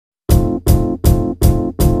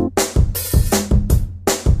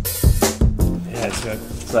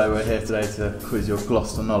So we're here today to quiz your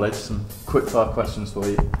Gloucester knowledge. Some quick fire questions for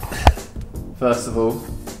you. First of all,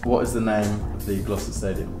 what is the name of the Gloucester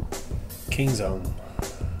Stadium? King's Own.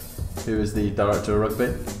 Who is the director of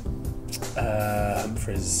rugby?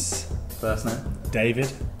 Humphreys. First name? David.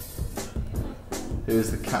 Who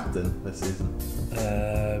is the captain this season?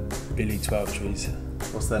 Billy Twelvetrees.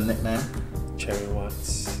 What's their nickname? Cherry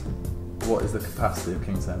Whites. What is the capacity of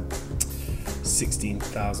King's Own?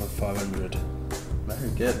 16,500. Very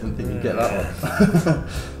good, didn't think you'd get that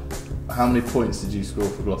one. How many points did you score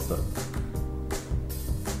for Gloucester?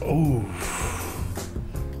 Oh,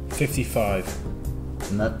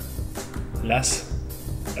 55. No. Less?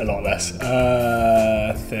 A lot less.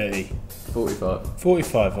 30. 45.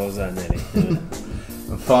 45 I was there nearly. Yeah.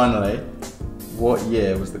 And finally, what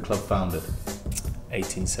year was the club founded?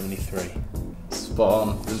 1873. Spot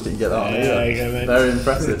on. Didn't think you'd get that one either. There you go, mate. Very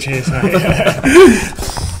impressive. Cheers, mate.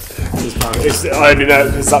 I only know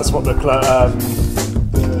because that's what the